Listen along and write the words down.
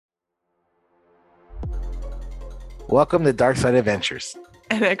Welcome to Dark Side Adventures.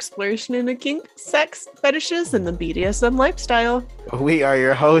 An exploration into kink, sex, fetishes, and the BDSM lifestyle. We are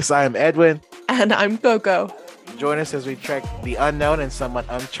your hosts. I am Edwin. And I'm Coco. Join us as we trek the unknown and somewhat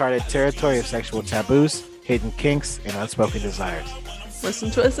uncharted territory of sexual taboos, hidden kinks, and unspoken desires.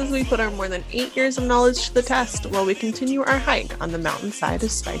 Listen to us as we put our more than 8 years of knowledge to the test while we continue our hike on the mountainside of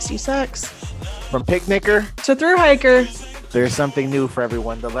spicy sex. From picnicker to thru hiker, there's something new for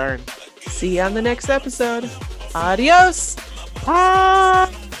everyone to learn. See you on the next episode. Adios! Bye!